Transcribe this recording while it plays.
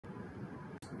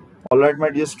Alright, my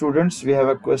dear students, we have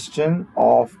a question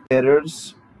of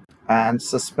errors and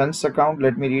suspense account.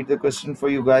 Let me read the question for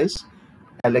you guys.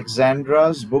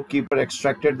 Alexandra's bookkeeper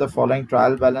extracted the following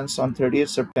trial balance on 30th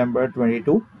September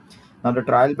 22. Now the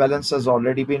trial balance has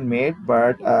already been made,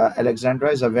 but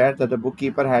Alexandra is aware that the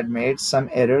bookkeeper had made some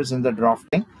errors in the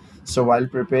drafting. So while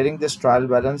preparing this trial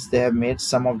balance, they have made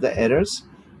some of the errors,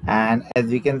 and as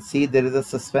we can see, there is a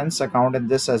suspense account in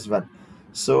this as well.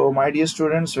 So my dear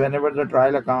students, whenever the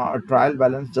trial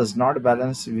balance does not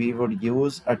balance, we would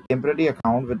use a temporary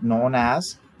account with known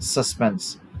as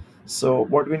suspense. So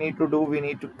what we need to do, we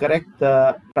need to correct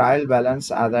the trial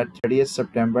balance as at 30th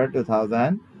September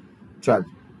 2012.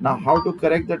 Now, how to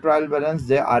correct the trial balance?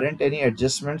 There aren't any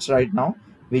adjustments right now.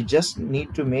 We just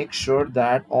need to make sure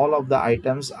that all of the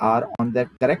items are on their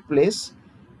correct place,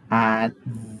 and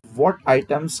what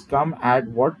items come at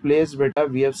what place. Beta,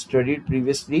 we have studied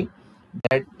previously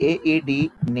that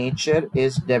AED nature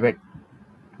is debit.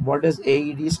 What does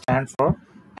AED stand for?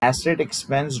 Asset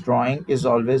expense drawing is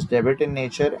always debit in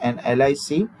nature, and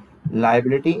LIC,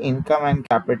 liability, income and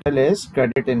capital, is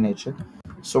credit in nature.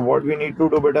 So what we need to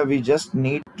do, beta, we just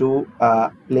need to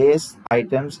place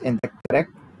items in the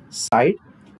correct side.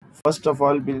 First of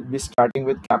all, we'll be starting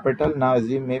with capital. Now, as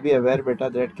you may be aware, beta,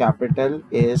 that capital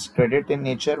is credit in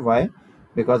nature. Why?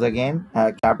 Because again,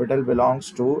 capital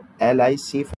belongs to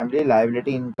LIC family,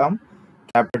 liability, income,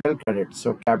 capital, credit.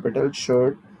 So capital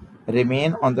should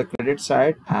remain on the credit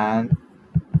side, and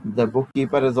the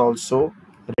bookkeeper has also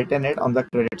written it on the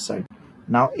credit side.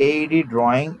 Now AED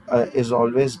drawing is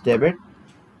always debit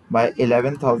by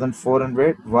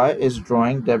 11,400. Why is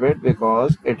drawing debit?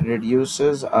 Because it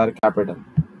reduces our capital.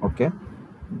 Okay,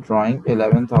 drawing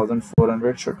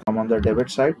 11,400 should come on the debit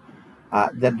side.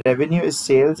 The revenue is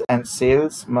sales, and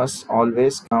sales must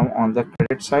always come on the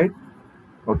credit side.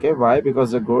 Okay, why?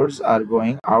 Because the goods are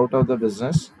going out of the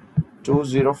business,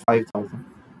 205,000.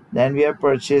 Then we have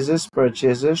purchases.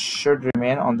 Purchases should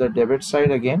remain on the debit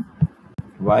side again.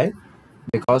 Why?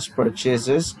 Because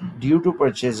purchases, due to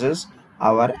purchases,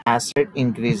 our asset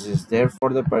increases. Therefore,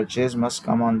 the purchase must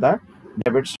come on the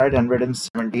debit side,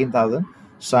 117,000.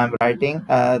 So I'm writing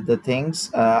the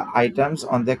things, items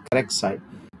on the correct side.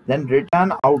 Then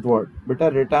return outward. Beta,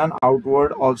 return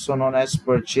outward, also known as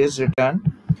purchase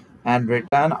return, and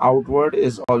return outward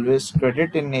is always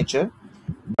credit in nature,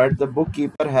 but the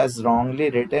bookkeeper has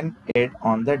wrongly written it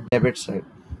on the debit side.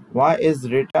 Why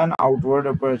is return outward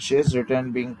a purchase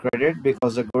return being credit?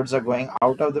 Because the goods are going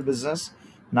out of the business.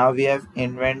 Now we have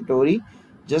inventory.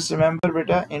 Just remember,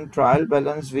 beta, in trial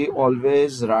balance we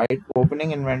always write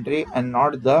opening inventory and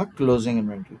not the closing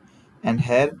inventory, and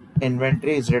here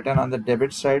inventory is written on the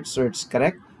debit side, so it's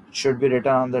correct. It should be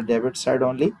written on the debit side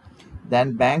only.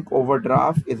 Then bank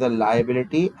overdraft is a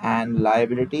liability, and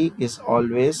liability is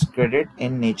always credit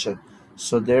in nature.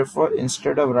 So therefore,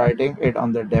 instead of writing it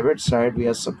on the debit side, we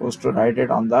are supposed to write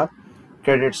it on the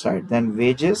credit side. Then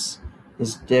wages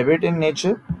is debit in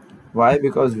nature. Why?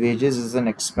 Because wages is an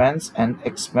expense, and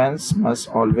expense must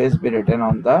always be written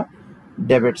on the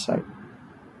debit side.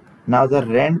 Now the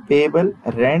rent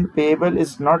payable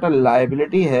is not a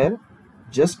liability here.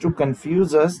 Just to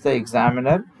confuse us, the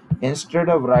examiner, instead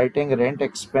of writing rent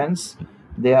expense,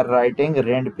 they are writing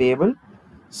rent payable.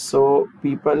 So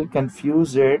people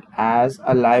confuse it as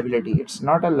a liability. It's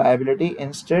not a liability,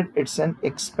 instead it's an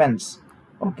expense.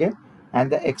 Okay,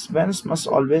 and the expense must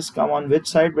always come on which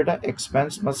side, beta?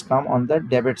 Expense must come on the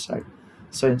debit side.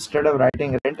 So instead of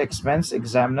writing rent expense,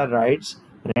 examiner writes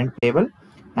rent payable,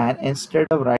 and instead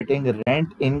of writing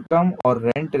rent income or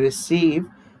rent receive,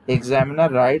 examiner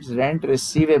writes rent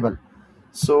receivable.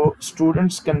 So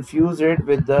students confuse it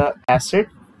with the asset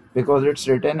because it's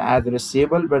written as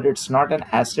receivable, but it's not an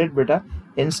asset, beta.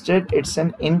 Instead it's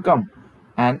an income,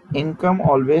 and income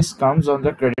always comes on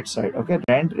the credit side. Okay,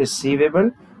 rent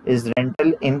receivable is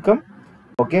rental income.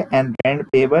 Okay, and rent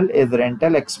payable is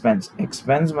rental expense.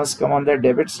 Expense must come on the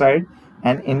debit side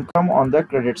and income on the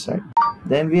credit side.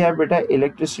 Then we have, beta,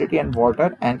 electricity and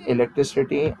water, and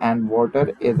electricity and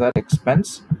water is our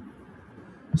expense.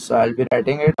 So I'll be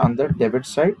writing it on the debit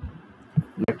side,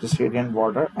 electricity and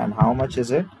water. And how much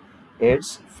is it?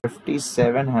 It's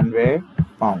 5,700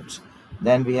 pounds.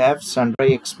 Then we have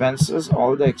sundry expenses.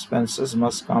 All the expenses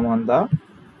must come on the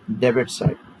debit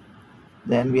side.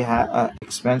 Then we have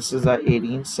expenses are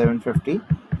 18,750.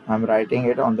 I'm writing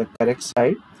it on the correct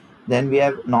side. Then we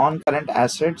have non-current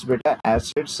assets. Beta,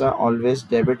 assets are always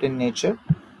debit in nature,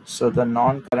 so the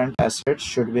non-current assets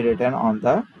should be written on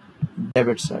the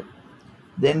debit side.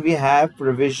 Then we have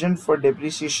provision for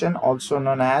depreciation, also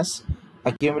known as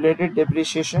accumulated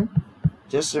depreciation.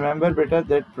 Just remember, beta,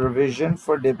 that provision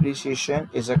for depreciation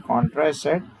is a contra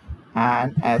asset,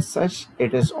 and as such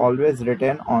it is always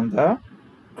written on the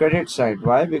credit side.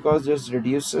 Why? Because this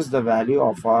reduces the value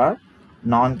of our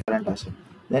non-current asset.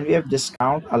 Then we have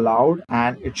discount allowed,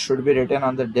 and it should be written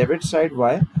on the debit side.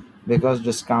 Why? Because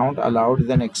discount allowed is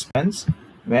an expense.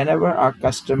 Whenever our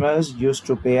customers used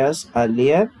to pay us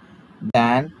earlier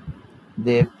than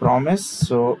they promise,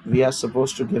 so we are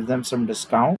supposed to give them some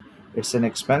discount. It's an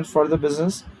expense for the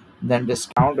business. Then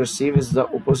discount received is the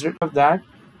opposite of that.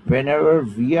 Whenever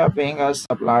we are paying our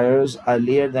suppliers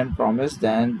earlier than promised,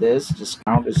 then this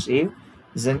discount received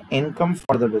is an income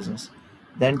for the business.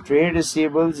 Then trade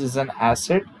receivables is an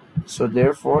asset, so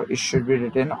therefore it should be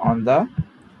written on the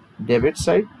debit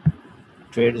side,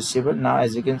 trade receivable. Now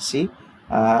as you can see,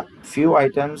 few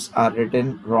items are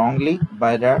written wrongly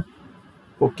by the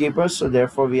bookkeepers, so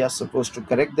therefore we are supposed to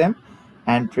correct them.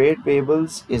 And trade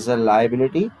payables is a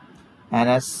liability, and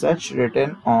as such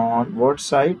written on what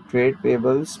side? Trade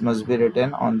payables must be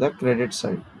written on the credit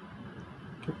side.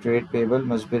 Okay, trade payable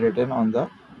must be written on the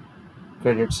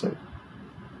credit side.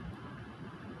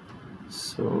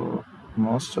 So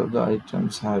most of the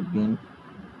items have been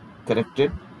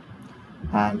corrected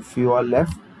and few are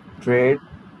left. Trade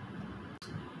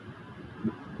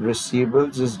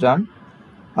receivables is done.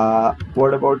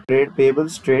 What about trade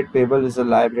payables? Trade payable is a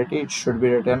liability. It should be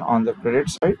written on the credit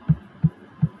side.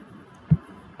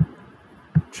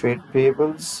 Trade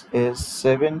payables is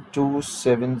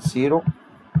 7270.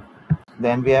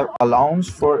 Then we have allowance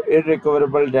for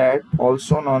irrecoverable debt,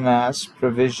 also known as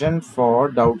provision for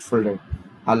doubtful debt.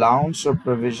 Allowance or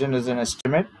provision is an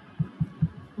estimate.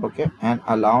 Okay, and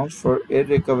allowance for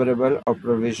irrecoverable or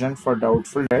provision for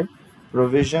doubtful debt.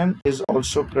 Provision is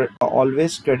also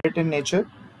always credit in nature.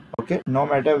 Okay, no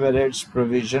matter whether it's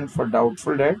provision for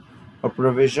doubtful debt or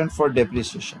provision for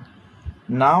depreciation.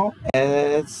 Now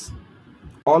as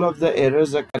all of the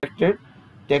errors are corrected,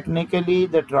 technically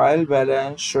the trial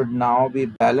balance should now be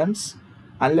balanced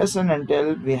unless and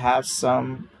until we have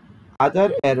some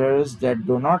other errors that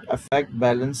do not affect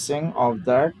balancing of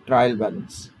the trial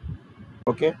balance.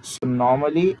 Okay, so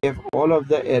normally if all of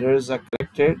the errors are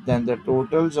corrected, then the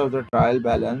totals of the trial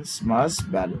balance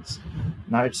must balance.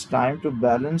 Now it's time to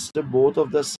balance the both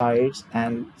of the sides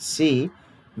and see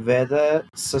whether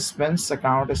suspense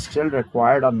account is still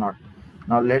required or not.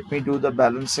 Now let me do the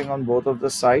balancing on both of the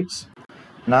sides.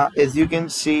 Now as you can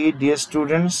see, dear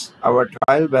students, our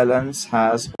trial balance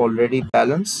has already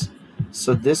balanced.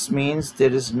 So this means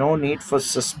there is no need for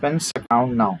suspense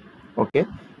account now. Okay,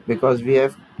 because we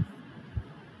have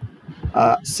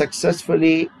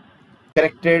successfully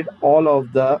corrected all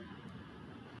of the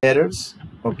errors,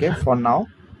 okay, for now,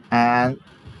 and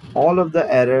all of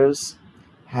the errors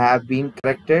have been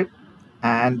corrected,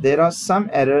 and there are some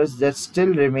errors that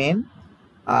still remain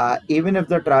even if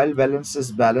the trial balance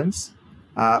is balanced,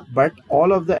 but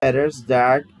all of the errors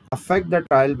that affect the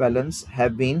trial balance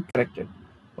have been corrected.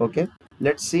 Okay,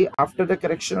 let's see. After the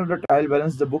correction of the trial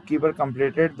balance, the bookkeeper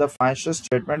completed the financial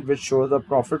statement which shows the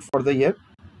profit for the year.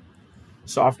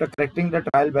 So after correcting the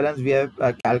trial balance, we have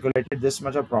calculated this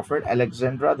much of profit.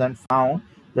 Alexandra then found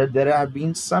that there have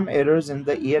been some errors in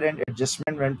the year-end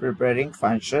adjustment when preparing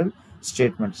financial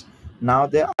statements. Now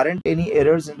there aren't any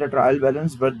errors in the trial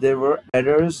balance, but there were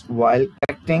errors while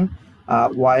correcting,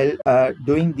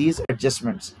 doing these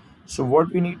adjustments. So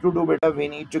what we need to do, beta, we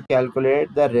need to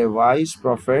calculate the revised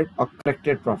profit or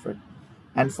corrected profit.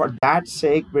 And for that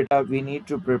sake, beta, we need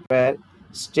to prepare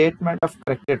statement of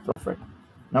corrected profit.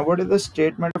 Now, what is the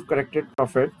statement of corrected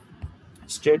profit?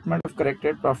 Statement of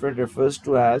corrected profit refers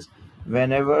to as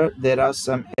whenever there are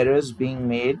some errors being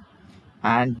made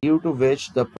and due to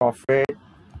which the profit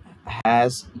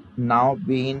has now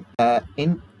been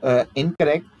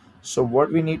incorrect. So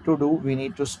what we need to do, we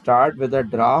need to start with a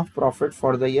draft profit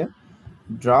for the year.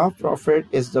 Draft profit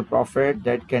is the profit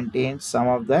that contains some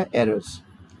of the errors.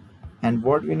 And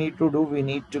what we need to do, we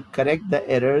need to correct the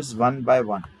errors one by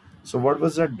one. So what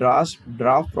was the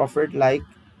draft profit like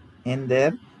in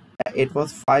there? It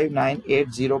was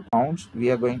 5980 pounds. We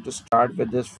are going to start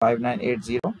with this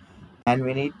 5980 and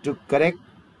we need to correct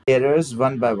errors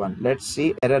one by one. Let's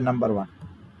see error number 1.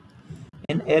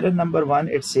 In error number 1,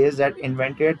 it says that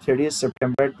inventory at 30th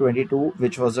September 22,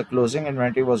 which was the closing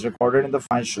inventory, was recorded in the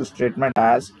financial statement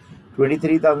as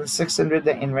 23,600.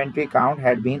 The inventory count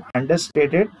had been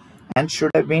understated and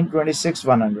should have been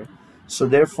 26,100. So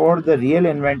therefore the real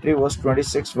inventory was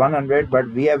 26,100, but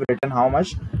we have written how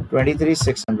much?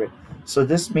 23,600. So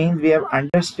this means we have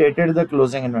understated the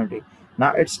closing inventory.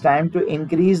 Now it's time to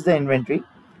increase the inventory.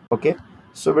 Okay,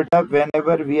 so beta,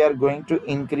 whenever we are going to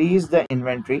increase the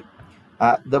inventory,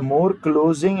 the more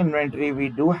closing inventory we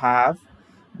do have,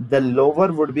 the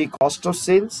lower would be cost of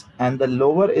sales, and the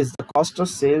lower is the cost of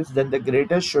sales, then the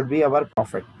greater should be our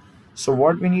profit. So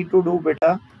what we need to do,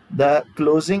 beta, the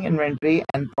closing inventory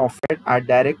and profit are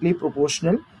directly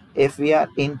proportional. If we are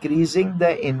increasing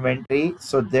the inventory,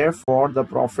 so therefore the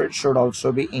profit should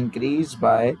also be increased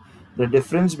by the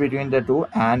difference between the two,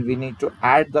 and we need to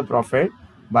add the profit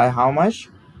by how much?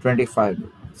 25.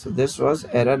 So this was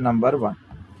error number 1.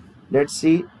 Let's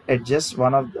see, adjust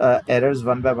one of errors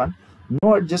one by one.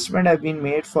 No adjustment have been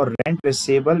made for rent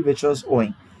receivable which was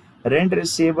owing. Rent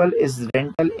receivable is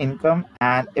rental income,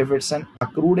 and if it's an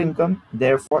accrued income,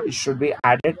 therefore it should be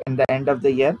added in the end of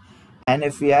the year. And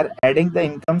if we are adding the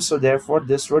income, so therefore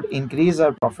this would increase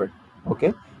our profit.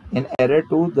 Okay. In error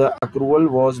 2, the accrual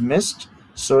was missed.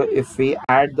 So if we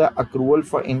add the accrual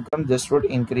for income, this would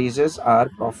increases our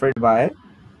profit by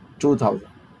 2000.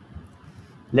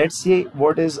 Let's see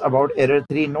what is about error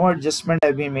 3. No adjustment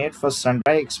have been made for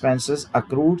sundry expenses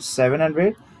accrued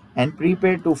 700 and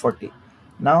prepaid 240.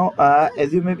 Now,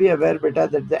 as you may be aware, beta,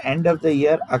 that the end of the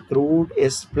year accrued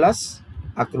is plus,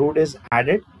 accrued is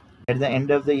added at the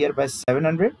end of the year by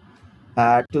 700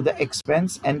 to the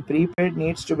expense, and prepaid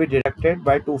needs to be deducted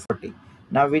by 240.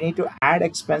 Now we need to add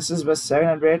expenses by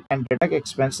 700 and deduct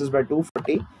expenses by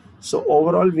 240. So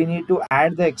overall we need to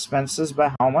add the expenses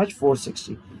by how much?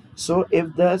 460. So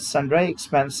if the sundry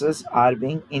expenses are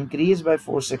being increased by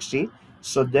 460,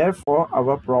 so therefore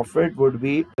our profit would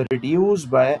be reduced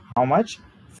by how much?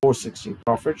 460.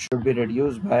 Profit should be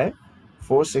reduced by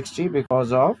 460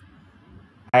 because of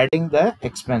adding the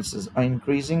expenses or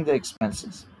increasing the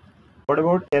expenses. What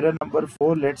about error number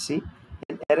 4? Let's see.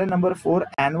 In error number 4,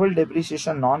 annual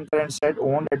depreciation non-current asset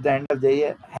owned at the end of the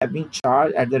year have been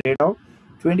charged at the rate of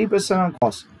 20% on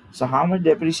cost. So how much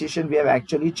depreciation we have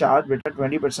actually charged with a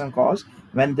 20% cost,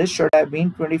 when this should have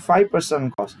been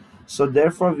 25% cost. So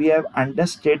therefore we have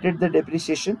understated the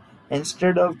depreciation.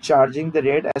 Instead of charging the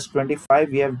rate as 25,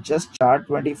 we have just charged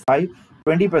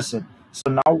 20%.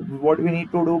 So now what we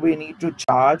need to do, we need to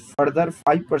charge further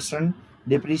 5%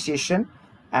 depreciation,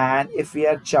 and if we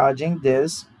are charging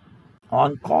this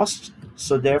on cost,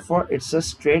 so therefore it's a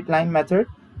straight line method.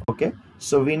 Okay,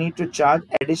 so we need to charge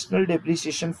additional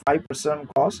depreciation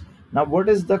 5% cost. Now what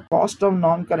is the cost of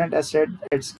non-current asset?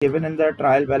 It's given in the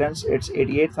trial balance, it's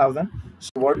 88,000.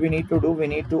 So what we need to do, we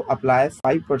need to apply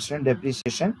 5%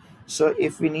 depreciation. So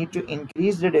if we need to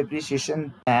increase the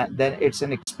depreciation, then it's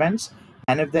an expense,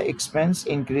 and if the expense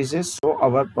increases, so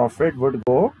our profit would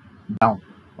go down.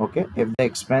 Okay, if the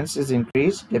expense is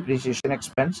increased, depreciation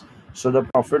expense, so the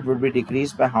profit would be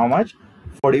decreased by how much?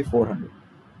 4400.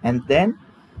 And then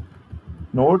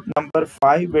note number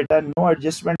 5, beta, no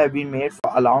adjustment have been made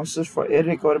for allowances for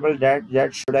irrecoverable debt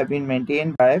that should have been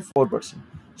maintained by 4%.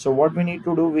 So what we need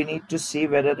to do, we need to see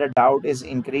whether the doubt is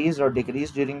increased or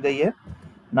decreased during the year.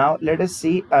 Now let us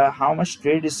see how much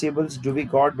trade receivables do we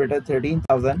got, beta,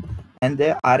 13,000, and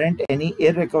there aren't any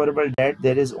irrecoverable debt,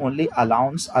 there is only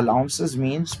allowance. Allowances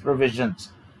means provisions.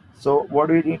 So what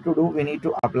we need to do, we need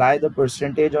to apply the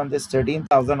percentage on this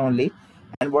 13,000 only,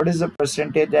 and what is the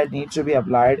percentage that needs to be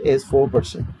applied is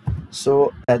 4%.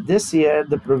 So this year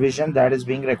the provision that is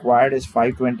being required is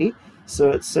 520.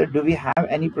 So do we have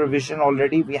any provision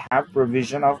already? We have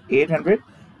provision of 800,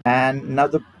 and now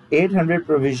the 800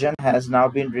 provision has now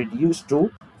been reduced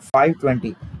to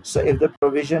 520. So if the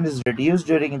provision is reduced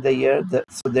during the year,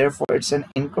 so therefore it's an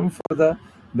income for the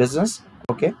business.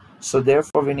 Okay, so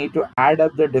therefore we need to add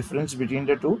up the difference between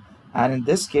the two, and in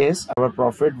this case our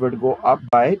profit would go up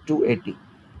by 280.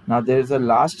 Now there is a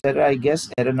last error, I guess,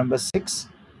 error number 6.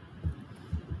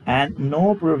 And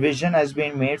no provision has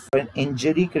been made for an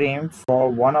injury claim for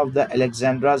one of the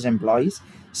Alexandra's employees.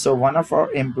 So one of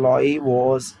our employee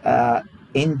was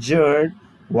injured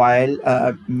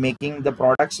while making the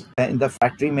products in the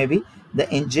factory. Maybe the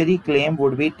injury claim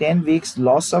would be 10 weeks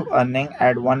loss of earning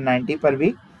at 190 per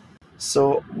week.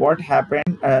 So what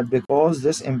happened, because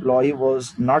this employee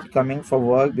was not coming for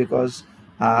work because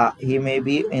he may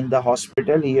be in the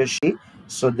hospital, he or she,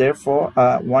 so therefore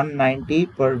 190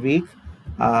 per week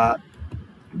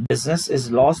business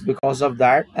is lost because of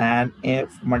that, and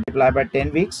if multiplied by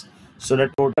 10 weeks, so the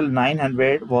total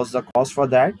 900 was the cost for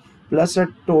that, plus a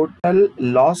total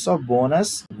loss of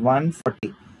bonus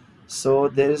 140. So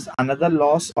there is another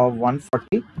loss of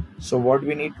 140. So what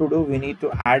we need to do, we need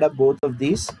to add up both of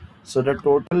these. So the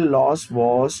total loss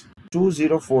was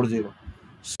 2040.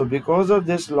 So because of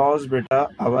this loss, beta,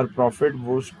 our profit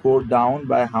would go down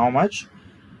by how much?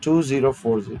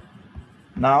 2040.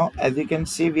 Now as you can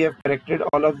see, we have corrected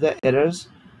all of the errors.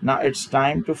 Now it's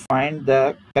time to find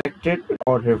the corrected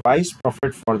or revised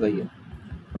profit for the year.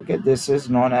 Okay, this is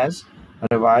known as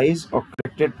revised or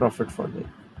corrected profit for the year.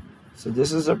 So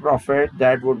this is a profit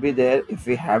that would be there if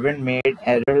we haven't made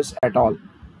errors at all.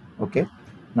 Okay,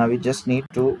 now we just need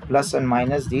to plus and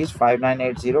minus these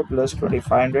 5980 plus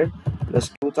 2500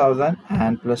 plus 2000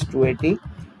 and plus 280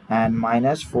 and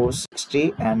minus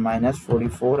 460 and minus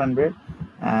 4400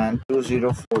 and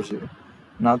 2040.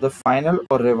 Now the final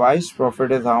or revised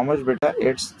profit is how much, beta?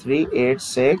 It's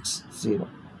 3860.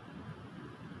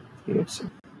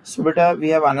 So beta, we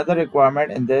have another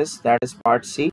requirement in this, that is part C.